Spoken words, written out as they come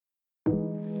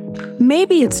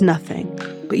Maybe it's nothing,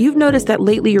 but you've noticed that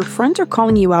lately your friends are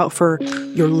calling you out for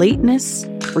your lateness,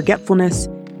 forgetfulness,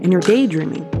 and your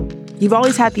daydreaming. You've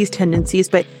always had these tendencies,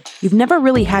 but you've never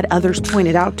really had others point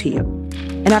it out to you.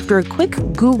 And after a quick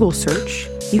Google search,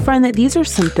 you find that these are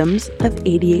symptoms of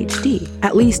ADHD,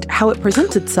 at least how it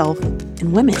presents itself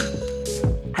in women.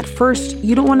 At first,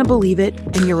 you don't want to believe it,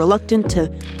 and you're reluctant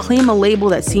to claim a label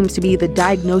that seems to be the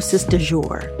diagnosis du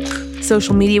jour.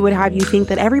 Social media would have you think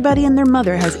that everybody and their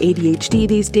mother has ADHD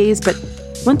these days, but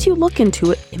once you look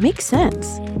into it, it makes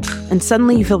sense. And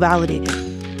suddenly you feel validated.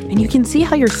 And you can see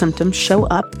how your symptoms show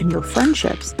up in your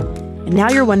friendships. And now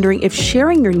you're wondering if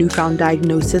sharing your newfound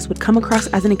diagnosis would come across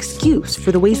as an excuse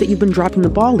for the ways that you've been dropping the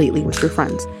ball lately with your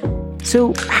friends.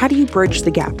 So how do you bridge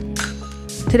the gap?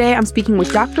 Today, I'm speaking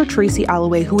with Dr. Tracy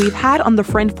Alloway, who we've had on the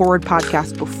Friend Forward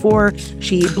podcast before.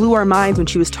 She blew our minds when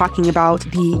she was talking about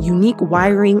the unique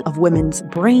wiring of women's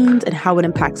brains and how it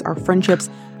impacts our friendships.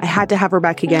 I had to have her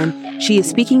back again. She is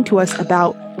speaking to us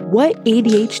about what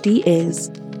ADHD is,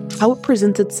 how it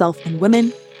presents itself in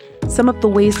women, some of the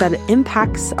ways that it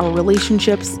impacts our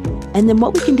relationships, and then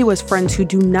what we can do as friends who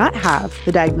do not have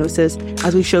the diagnosis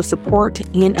as we show support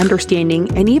and understanding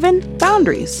and even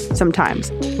boundaries sometimes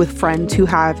with friends who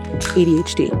have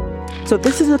ADHD. So if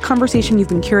this is a conversation you've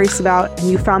been curious about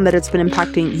and you found that it's been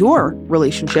impacting your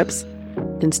relationships,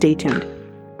 then stay tuned.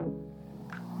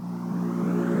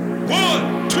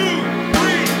 1, 2,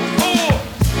 3,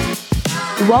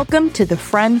 4. Welcome to the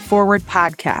Friend Forward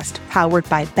podcast, powered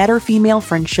by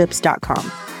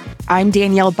BetterFemaleFriendships.com. I'm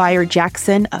Danielle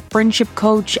Byer-Jackson, a friendship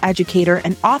coach, educator,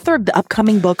 and author of the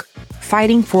upcoming book,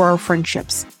 Fighting for Our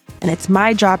Friendships. And it's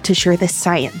my job to share the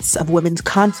science of women's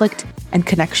conflict and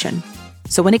connection.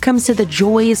 So when it comes to the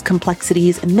joys,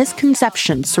 complexities, and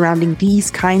misconceptions surrounding these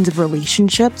kinds of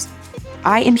relationships,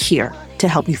 I am here to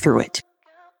help you through it.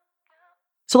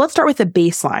 So let's start with the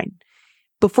baseline.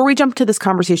 Before we jump to this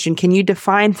conversation, can you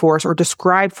define for us or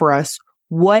describe for us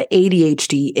what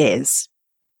ADHD is?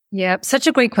 Yeah, such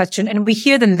a great question. And we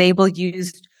hear the label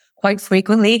used quite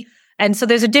frequently. And so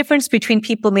there's a difference between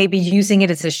people maybe using it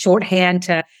as a shorthand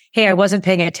to, hey, I wasn't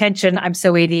paying attention, I'm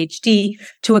so ADHD,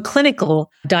 to a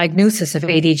clinical diagnosis of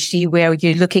ADHD where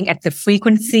you're looking at the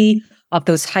frequency of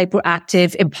those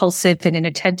hyperactive, impulsive, and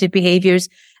inattentive behaviors.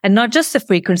 And not just the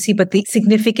frequency, but the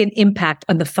significant impact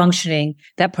on the functioning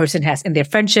that person has in their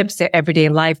friendships, their everyday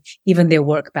life, even their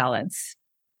work balance.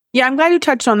 Yeah, I'm glad you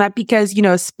touched on that because,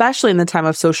 especially in the time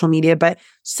of social media, but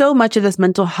so much of this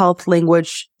mental health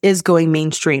language is going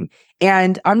mainstream.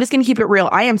 And I'm just going to keep it real.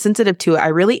 I am sensitive to it. I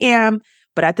really am.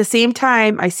 But at the same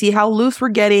time, I see how loose we're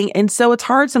getting. And so it's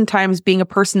hard sometimes being a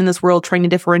person in this world trying to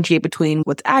differentiate between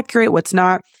what's accurate, what's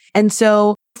not. And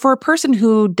so for a person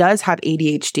who does have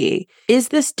ADHD, is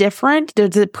this different?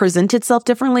 Does it present itself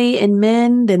differently in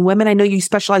men than women? I know you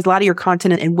specialize a lot of your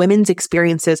content in women's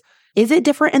experiences. Is it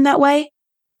different in that way?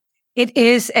 It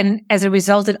is. And as a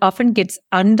result, it often gets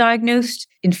undiagnosed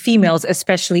in females,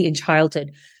 especially in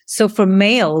childhood. So for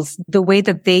males, the way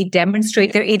that they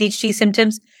demonstrate their ADHD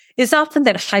symptoms is often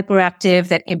that hyperactive,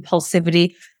 that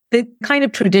impulsivity, the kind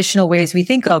of traditional ways we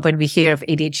think of when we hear of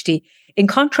ADHD. In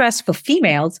contrast, for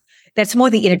females, that's more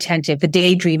the inattentive, the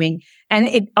daydreaming, and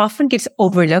it often gets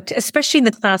overlooked, especially in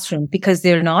the classroom, because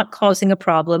they're not causing a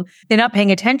problem. They're not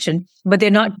paying attention, but they're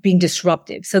not being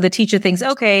disruptive. So the teacher thinks,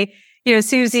 okay,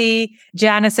 Susie,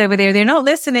 Janice over there, they're not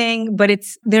listening, but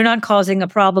they're not causing a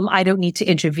problem. I don't need to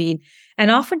intervene.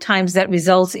 And oftentimes that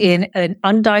results in an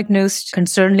undiagnosed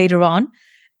concern later on,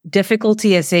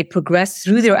 difficulty as they progress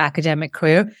through their academic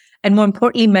career, and more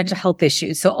importantly, mental health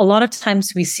issues. So a lot of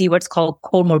times we see what's called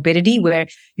comorbidity, where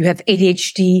you have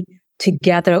ADHD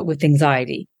together with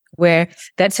anxiety, where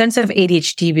that sense of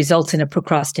ADHD results in a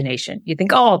procrastination. You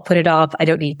think, oh, I'll put it off. I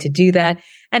don't need to do that.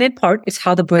 And in part, it's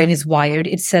how the brain is wired.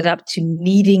 It's set up to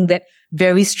needing that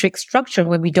very strict structure.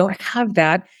 When we don't have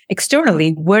that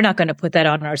externally, we're not going to put that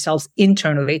on ourselves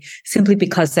internally simply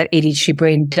because that ADHD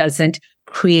brain doesn't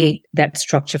create that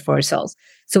structure for ourselves.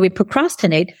 So we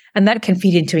procrastinate, and that can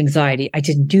feed into anxiety. I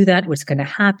didn't do that. What's going to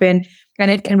happen?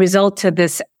 And it can result to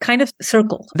this kind of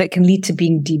circle that can lead to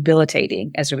being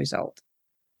debilitating as a result.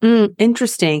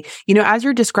 Interesting. As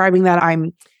you're describing that,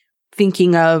 I'm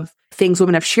thinking of things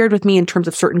women have shared with me in terms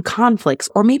of certain conflicts,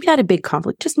 or maybe not a big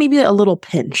conflict, just maybe a little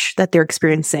pinch that they're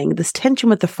experiencing, this tension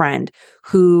with a friend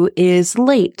who is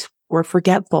late or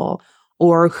forgetful,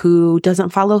 or who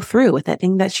doesn't follow through with that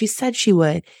thing that she said she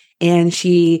would. And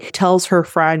she tells her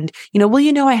friend, I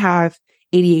have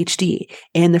ADHD.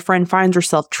 And the friend finds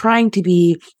herself trying to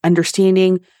be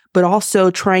understanding, but also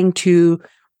trying to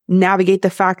navigate the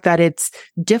fact that it's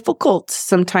difficult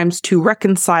sometimes to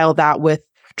reconcile that with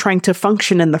trying to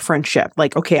function in the friendship.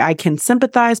 Like, okay, I can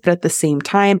sympathize, but at the same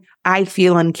time, I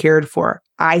feel uncared for.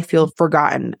 I feel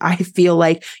forgotten. I feel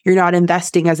like you're not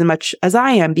investing as much as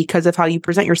I am because of how you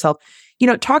present yourself.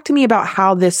 Talk to me about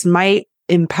how this might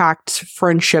impact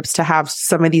friendships to have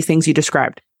some of these things you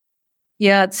described.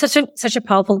 Yeah, it's such a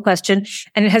powerful question,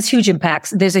 and it has huge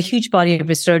impacts. There's a huge body of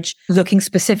research looking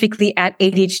specifically at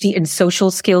ADHD and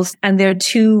social skills. And there are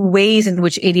two ways in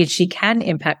which ADHD can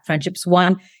impact friendships.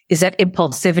 One is that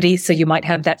impulsivity. So you might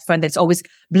have that friend that's always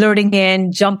blurting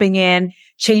in, jumping in,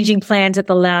 changing plans at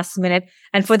the last minute.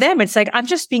 And for them, it's like, I'm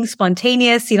just being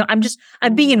spontaneous.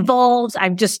 I'm being involved.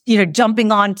 I'm just,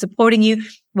 jumping on, supporting you.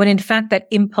 When in fact,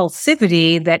 that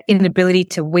impulsivity, that inability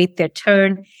to wait their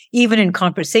turn, even in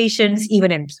conversations, even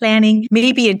in planning,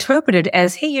 may be interpreted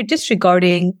as, hey, you're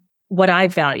disregarding what I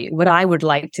value, what I would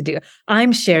like to do.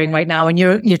 I'm sharing right now and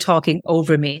you're talking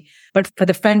over me. But for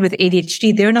the friend with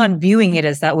ADHD, they're not viewing it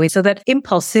as that way. So that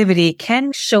impulsivity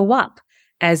can show up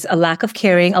as a lack of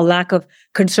caring, a lack of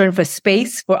concern for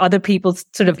space, for other people's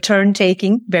sort of turn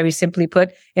taking, very simply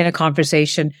put, in a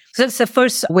conversation. So that's the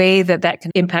first way that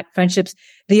can impact friendships.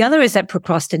 The other is that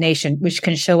procrastination, which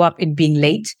can show up in being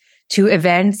late to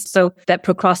events. So that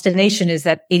procrastination is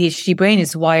that ADHD brain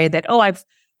is wired that, I've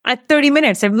 30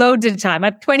 minutes, I've loads of time,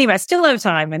 I've 20 minutes, I still have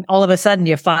time. And all of a sudden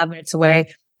you're 5 minutes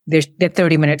away. They're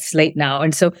 30 minutes late now.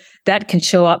 And so that can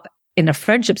show up in a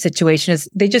friendship situation is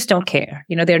they just don't care.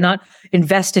 They're not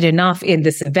invested enough in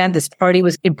this event. This party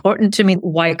was important to me.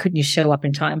 Why couldn't you show up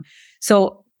in time?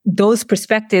 So those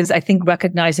perspectives, I think,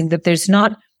 recognizing that there's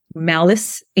not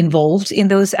malice involved in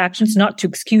those actions, not to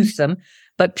excuse them,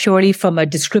 but purely from a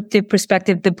descriptive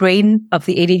perspective, the brain of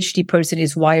the ADHD person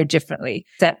is wired differently.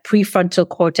 That prefrontal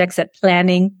cortex, that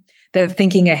planning, that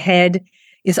thinking ahead,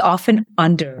 is often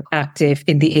underactive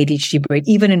in the ADHD brain,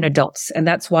 even in adults. And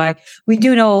that's why we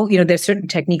do know, there's certain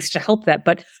techniques to help that.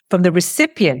 But from the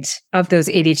recipient of those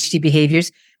ADHD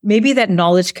behaviors, maybe that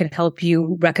knowledge can help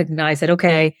you recognize that,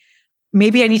 okay,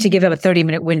 maybe I need to give them a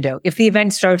 30-minute window. If the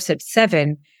event starts at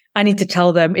 7, I need to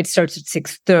tell them it starts at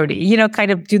 6:30,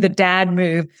 kind of do the dad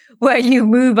move where you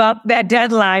move up that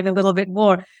deadline a little bit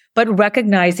more. But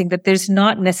recognizing that there's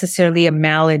not necessarily a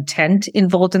malintent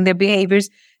involved in their behaviors.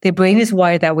 Their brain is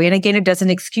wired that way. And again, it doesn't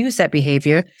excuse that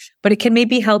behavior, but it can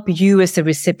maybe help you as the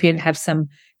recipient have some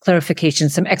clarification,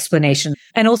 some explanation,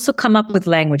 and also come up with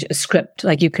language, a script.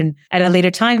 Like you can at a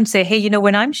later time say, hey,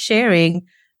 when I'm sharing,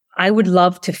 I would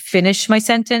love to finish my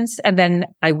sentence and then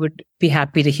I would be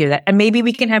happy to hear that. And maybe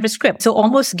we can have a script. So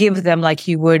almost give them like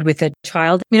you would with a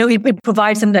child. It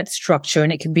provides them that structure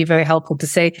and it can be very helpful to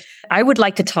say, I would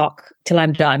like to talk till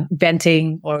I'm done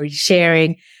venting or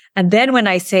sharing. And then when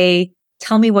I say,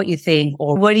 tell me what you think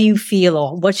or what do you feel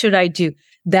or what should I do?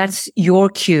 That's your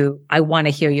cue. I want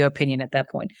to hear your opinion at that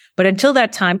point. But until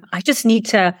that time, I just need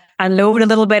to unload a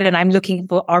little bit and I'm looking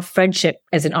for our friendship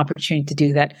as an opportunity to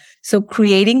do that. So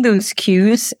creating those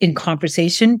cues in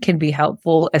conversation can be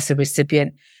helpful as a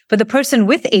recipient. But the person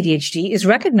with ADHD is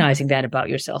recognizing that about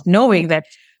yourself, knowing that,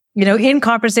 in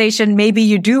conversation, maybe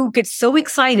you do get so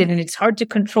excited and it's hard to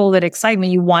control that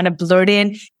excitement. You want to blurt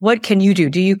in. What can you do?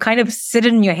 Do you kind of sit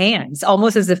in your hands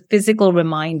almost as a physical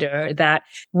reminder that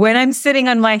when I'm sitting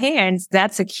on my hands,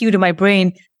 that's a cue to my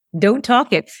brain. Don't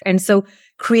talk it. And so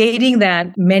creating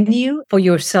that menu for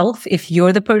yourself, if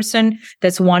you're the person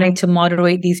that's wanting to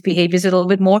moderate these behaviors a little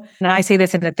bit more. And I say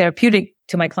this in the therapeutic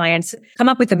to my clients, come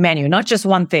up with a menu, not just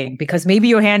one thing, because maybe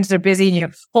your hands are busy and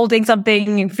you're holding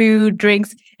something, food,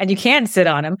 drinks, and you can't sit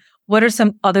on them. What are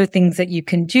some other things that you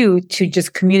can do to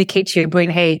just communicate to your brain,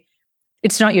 hey,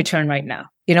 it's not your turn right now.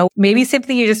 Maybe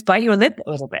simply you just bite your lip a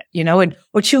little bit,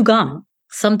 or chew gum,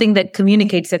 something that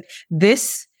communicates that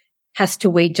this has to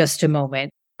wait just a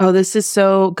moment. Oh, this is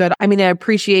so good. I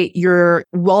appreciate your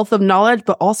wealth of knowledge,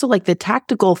 but also like the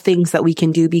tactical things that we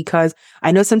can do, because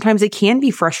I know sometimes it can be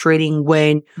frustrating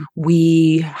when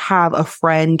we have a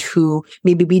friend who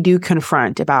maybe we do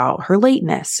confront about her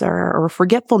lateness or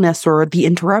forgetfulness or the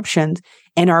interruptions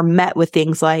and are met with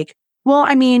things like, well,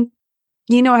 I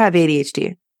have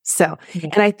ADHD. So,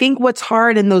 and I think what's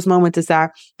hard in those moments is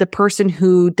that the person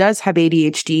who does have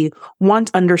ADHD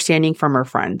wants understanding from her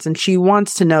friends. And she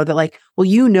wants to know that like,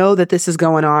 well, that this is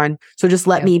going on. So just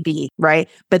let me be. Right.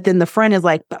 But then the friend is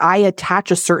like, I attach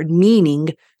a certain meaning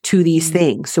to these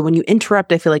things. So when you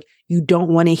interrupt, I feel like you don't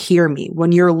want to hear me.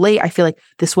 When you're late, I feel like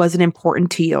this wasn't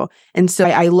important to you. And so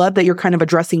I love that you're kind of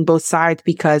addressing both sides,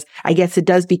 because I guess it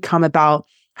does become about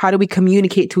how do we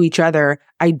communicate to each other?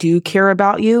 I do care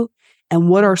about you. And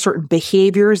what are certain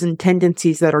behaviors and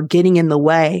tendencies that are getting in the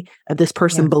way of this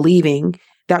person believing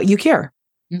that you care?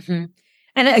 Mm-hmm.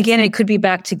 And again, it could be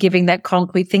back to giving that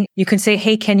concrete thing. You can say,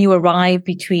 hey, can you arrive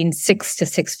between 6 to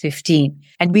 6:15?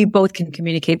 And we both can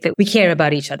communicate that we care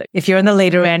about each other. If you're on the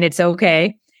later end, it's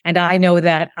okay. And I know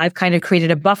that I've kind of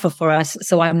created a buffer for us.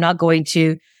 So I'm not going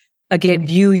to, again,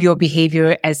 view your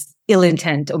behavior as ill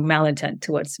intent or malintent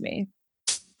towards me.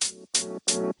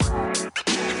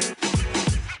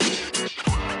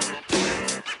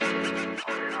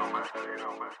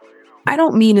 I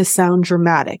don't mean to sound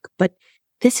dramatic, but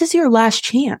this is your last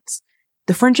chance.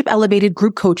 The Friendship Elevated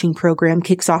group coaching program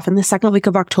kicks off in the second week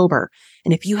of October.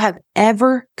 And if you have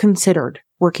ever considered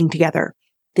working together,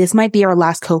 this might be our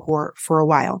last cohort for a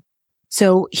while.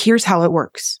 So here's how it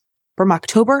works. From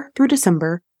October through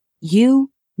December,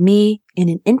 you, me, and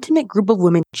an intimate group of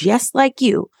women just like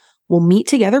you will meet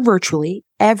together virtually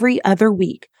every other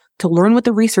week to learn what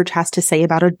the research has to say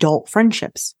about adult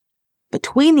friendships.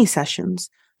 Between these sessions,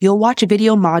 you'll watch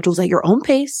video modules at your own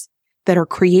pace that are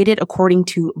created according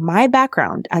to my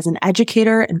background as an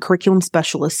educator and curriculum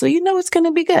specialist. So you know it's going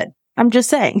to be good. I'm just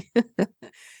saying.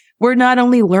 We're not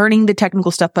only learning the technical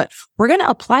stuff, but we're going to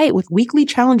apply it with weekly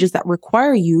challenges that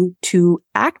require you to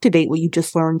activate what you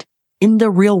just learned in the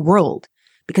real world.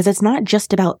 Because it's not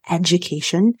just about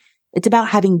education. It's about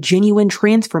having genuine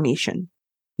transformation.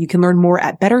 You can learn more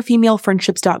at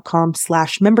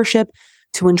betterfemalefriendships.com/membership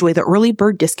to enjoy the early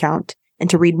bird discount and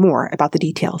to read more about the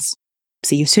details.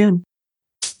 See you soon.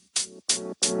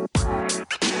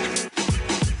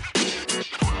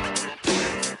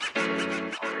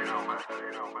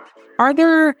 Are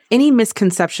there any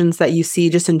misconceptions that you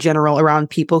see just in general around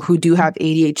people who do have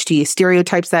ADHD,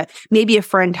 stereotypes that maybe a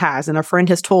friend has and a friend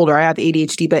has told her I have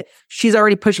ADHD, but she's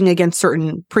already pushing against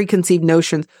certain preconceived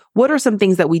notions? What are some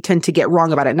things that we tend to get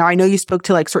wrong about it? Now, I know you spoke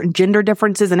to like certain gender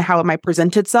differences and how it might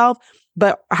present itself,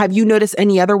 but have you noticed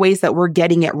any other ways that we're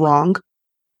getting it wrong?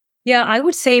 Yeah, I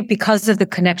would say because of the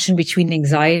connection between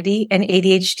anxiety and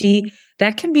ADHD,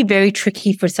 that can be very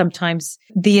tricky for sometimes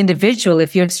the individual.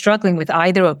 If you're struggling with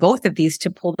either or both of these,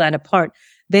 to pull that apart,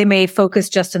 they may focus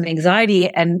just on the anxiety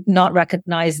and not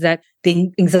recognize that the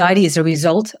anxiety is a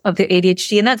result of their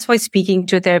ADHD. And that's why speaking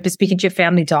to a therapist, speaking to your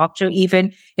family doctor,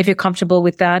 even if you're comfortable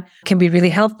with that, can be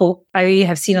really helpful. I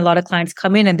have seen a lot of clients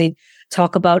come in and they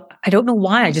talk about, I don't know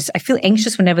why, I feel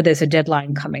anxious whenever there's a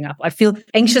deadline coming up. I feel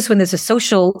anxious when there's a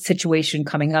social situation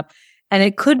coming up. And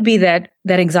it could be that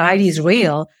anxiety is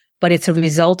real, but it's a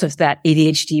result of that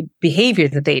ADHD behavior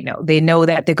that they know. They know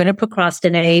that they're going to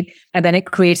procrastinate, and then it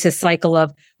creates a cycle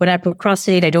of, when I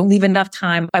procrastinate, I don't leave enough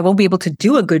time, I won't be able to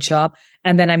do a good job,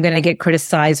 and then I'm going to get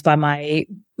criticized by my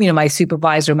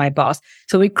supervisor, my boss.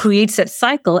 So it creates that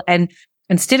cycle, and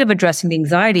instead of addressing the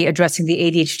anxiety, addressing the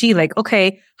ADHD, like,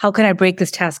 okay, how can I break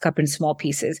this task up in small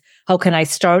pieces? How can I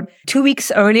start 2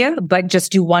 weeks earlier, but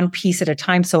just do one piece at a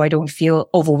time so I don't feel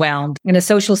overwhelmed? In a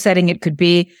social setting, it could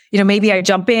be, maybe I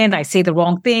jump in, I say the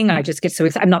wrong thing, I just get so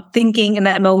excited, I'm not thinking in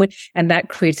that moment, and that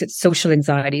creates social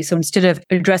anxiety. So instead of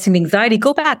addressing the anxiety,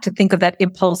 go back to think of that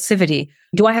impulsivity.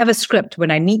 Do I have a script?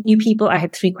 When I meet new people, I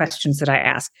have 3 questions that I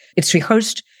ask. It's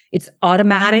rehearsed. It's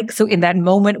automatic. So in that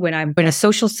moment, when I'm in a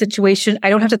social situation, I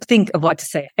don't have to think of what to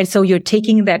say. And so you're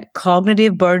taking that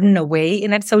cognitive burden away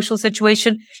in that social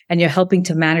situation, and you're helping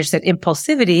to manage that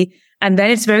impulsivity. And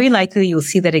then it's very likely you'll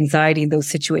see that anxiety in those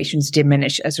situations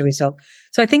diminish as a result.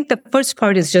 So I think the first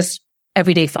part is just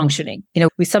everyday functioning.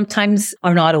 We sometimes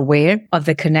are not aware of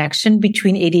the connection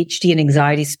between ADHD and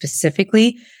anxiety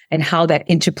specifically, and how that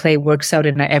interplay works out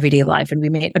in our everyday life. And we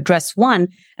may address one,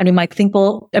 and we might think,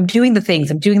 well, I'm doing the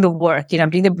things, I'm doing the work, I'm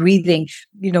doing the breathing,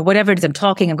 whatever it is, I'm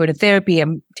talking, I'm going to therapy,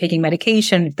 I'm taking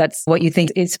medication, if that's what you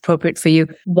think is appropriate for you.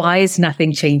 Why is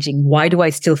nothing changing? Why do I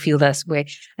still feel this way?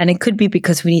 And it could be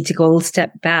because we need to go a little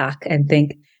step back and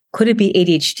think, could it be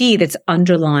ADHD that's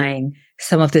underlying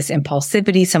some of this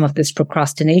impulsivity, some of this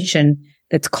procrastination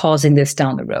that's causing this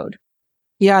down the road?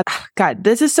 Yeah, God,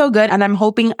 this is so good. And I'm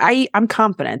hoping, I'm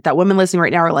confident that women listening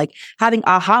right now are like having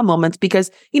aha moments,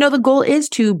 because, the goal is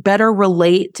to better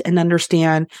relate and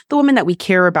understand the women that we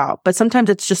care about. But sometimes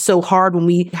it's just so hard when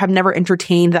we have never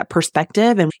entertained that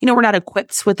perspective, and, we're not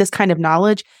equipped with this kind of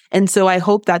knowledge. And so I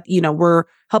hope that, we're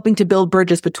helping to build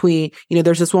bridges between,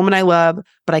 there's this woman I love,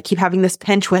 but I keep having this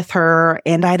pinch with her,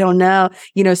 and I don't know,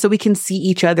 so we can see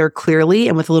each other clearly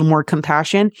and with a little more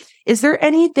compassion. Is there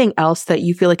anything else that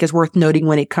you feel like is worth noting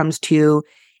when it comes to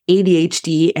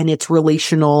ADHD and its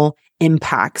relational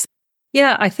impacts?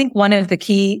 Yeah, I think one of the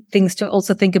key things to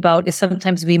also think about is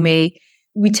sometimes we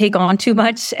take on too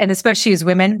much, and especially as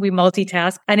women, we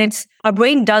multitask, and our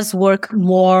brain does work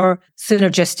more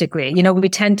synergistically. We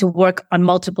tend to work on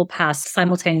multiple paths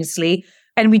simultaneously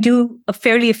And we do a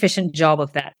fairly efficient job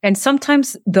of that. And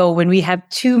sometimes, though, when we have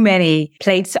too many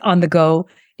plates on the go,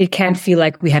 it can feel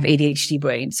like we have ADHD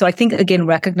brain. So I think, again,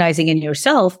 recognizing in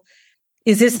yourself,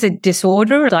 is this a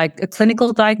disorder, like a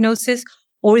clinical diagnosis,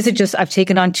 or is it just I've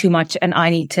taken on too much and I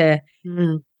need to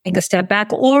take a step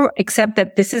back or accept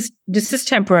that this is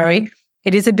temporary.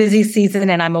 It is a busy season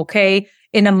and I'm okay.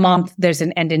 In a month, there's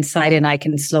an end in sight and I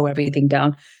can slow everything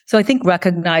down. So I think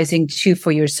recognizing too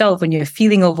for yourself when you're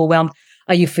feeling overwhelmed,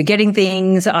 are you forgetting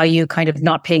things? Are you kind of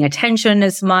not paying attention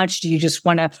as much? Do you just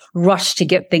want to rush to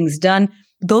get things done?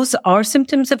 Those are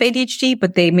symptoms of ADHD,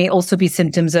 but they may also be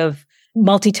symptoms of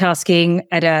multitasking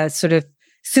at a sort of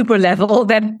super level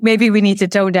that maybe we need to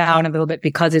tone down a little bit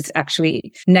because it's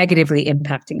actually negatively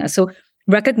impacting us. So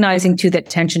recognizing too that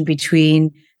tension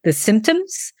between the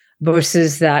symptoms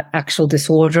versus that actual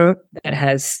disorder that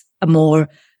has a more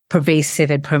pervasive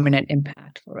and permanent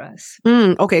impact for us.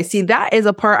 Okay. See, that is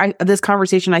a part of this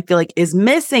conversation I feel like is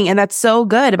missing. And that's so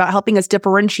good about helping us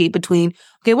differentiate between,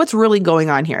 okay, what's really going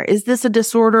on here? Is this a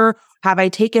disorder? Have I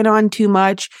taken on too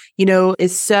much?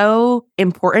 Is so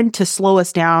important to slow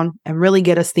us down and really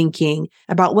get us thinking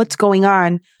about what's going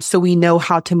on so we know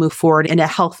how to move forward in a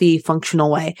healthy,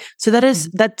 functional way. So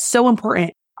that's so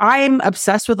important. I'm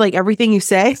obsessed with like everything you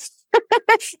say.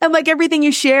 And like everything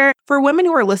you share for women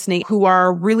who are listening, who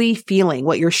are really feeling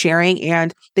what you're sharing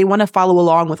and they want to follow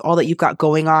along with all that you've got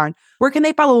going on. Where can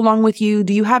they follow along with you?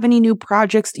 Do you have any new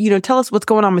projects? Tell us what's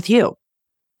going on with you.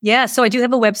 Yeah. So I do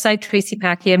have a website,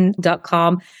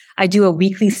 tracypackiam.com. I do a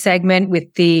weekly segment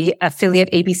with the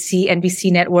affiliate ABC, NBC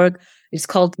network. It's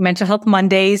called Mental Health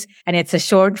Mondays, and it's a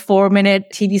short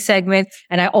 4-minute TV segment.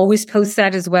 And I always post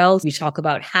that as well. We talk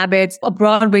about habits, a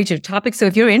broad range of topics. So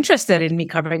if you're interested in me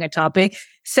covering a topic,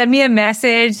 send me a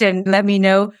message and let me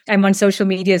know. I'm on social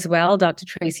media as well, Dr.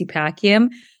 Tracy Packiam.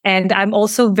 And I'm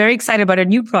also very excited about a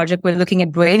new project. We're looking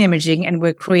at brain imaging and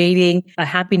we're creating a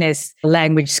happiness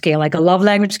language scale, like a love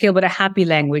language scale, but a happy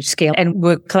language scale. And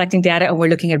we're collecting data and we're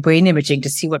looking at brain imaging to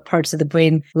see what parts of the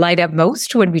brain light up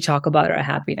most when we talk about our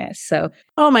happiness. So,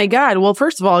 oh my God. Well,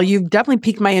 first of all, you've definitely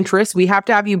piqued my interest. We have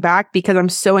to have you back because I'm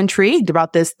so intrigued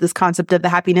about this concept of the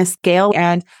happiness scale.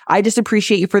 And I just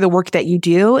appreciate you for the work that you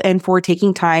do and for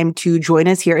taking time to join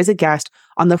us here as a guest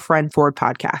on the Friend Forward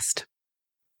podcast.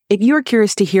 If you are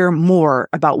curious to hear more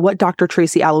about what Dr.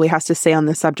 Tracy Alloway has to say on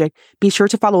this subject, be sure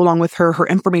to follow along with her. Her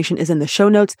information is in the show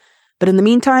notes. But in the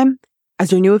meantime,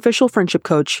 as your new official friendship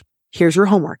coach, here's your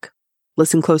homework.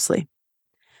 Listen closely.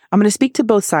 I'm going to speak to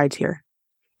both sides here.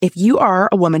 If you are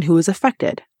a woman who is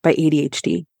affected by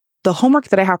ADHD, the homework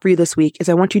that I have for you this week is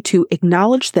I want you to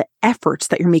acknowledge the efforts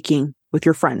that you're making with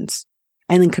your friends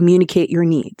and then communicate your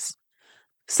needs.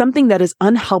 Something that is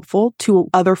unhelpful to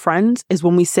other friends is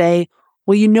when we say,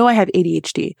 well, I have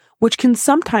ADHD, which can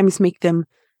sometimes make them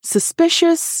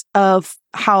suspicious of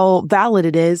how valid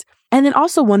it is. And then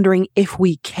also wondering if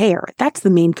we care. That's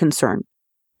the main concern.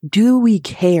 Do we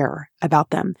care about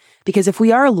them? Because if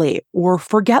we are late or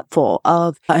forgetful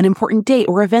of an important date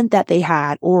or event that they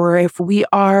had, or if we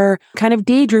are kind of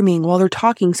daydreaming while they're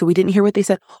talking so we didn't hear what they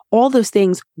said, all those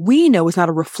things we know is not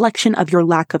a reflection of your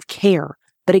lack of care,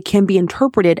 but it can be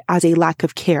interpreted as a lack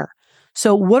of care.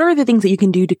 So what are the things that you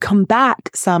can do to combat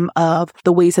some of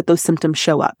the ways that those symptoms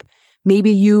show up?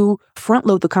 Maybe you front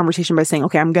load the conversation by saying,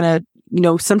 okay, I'm going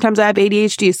to, sometimes I have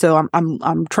ADHD, so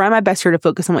I'm trying my best here to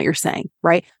focus on what you're saying,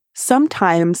 right?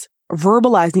 Sometimes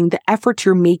verbalizing the efforts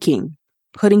you're making,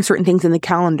 putting certain things in the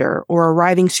calendar or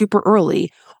arriving super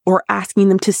early or asking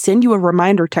them to send you a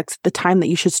reminder text at the time that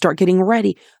you should start getting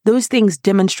ready. Those things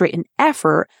demonstrate an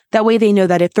effort. That way they know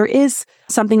that if there is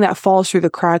something that falls through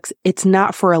the cracks, it's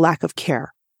not for a lack of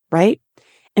care, right?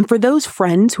 And for those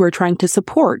friends who are trying to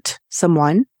support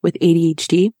someone with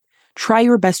ADHD, try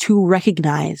your best to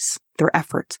recognize their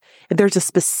efforts. If there's a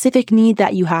specific need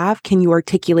that you have, can you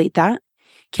articulate that?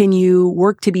 Can you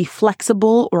work to be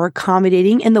flexible or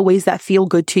accommodating in the ways that feel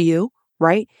good to you,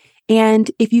 right?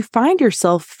 And if you find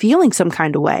yourself feeling some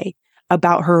kind of way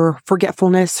about her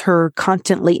forgetfulness, her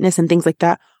constant lateness and things like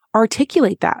that,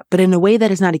 articulate that, but in a way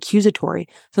that is not accusatory.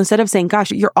 So instead of saying,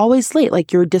 gosh, you're always late,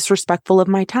 like you're disrespectful of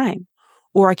my time,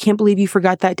 or I can't believe you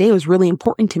forgot that day, it was really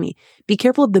important to me. Be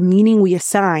careful of the meaning we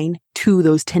assign to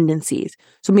those tendencies.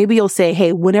 So maybe you'll say,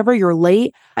 hey, whenever you're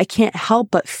late, I can't help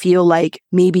but feel like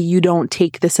maybe you don't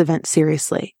take this event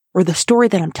seriously, or the story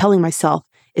that I'm telling myself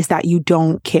is that you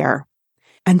don't care.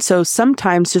 And so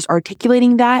sometimes just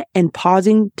articulating that and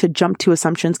pausing to jump to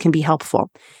assumptions can be helpful.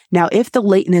 Now, if the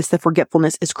lateness, the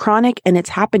forgetfulness is chronic and it's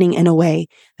happening in a way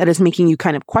that is making you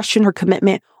kind of question her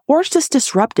commitment, or it's just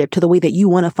disruptive to the way that you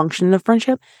want to function in a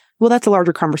friendship, well, that's a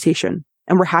larger conversation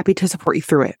and we're happy to support you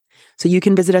through it. So you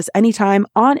can visit us anytime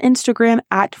on Instagram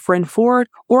at friendforward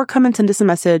or come and send us a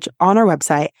message on our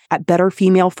website at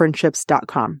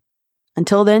betterfemalefriendships.com.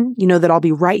 Until then, you know that I'll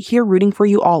be right here rooting for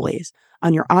you always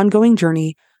on your ongoing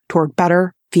journey toward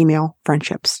better female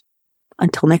friendships.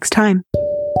 Until next time.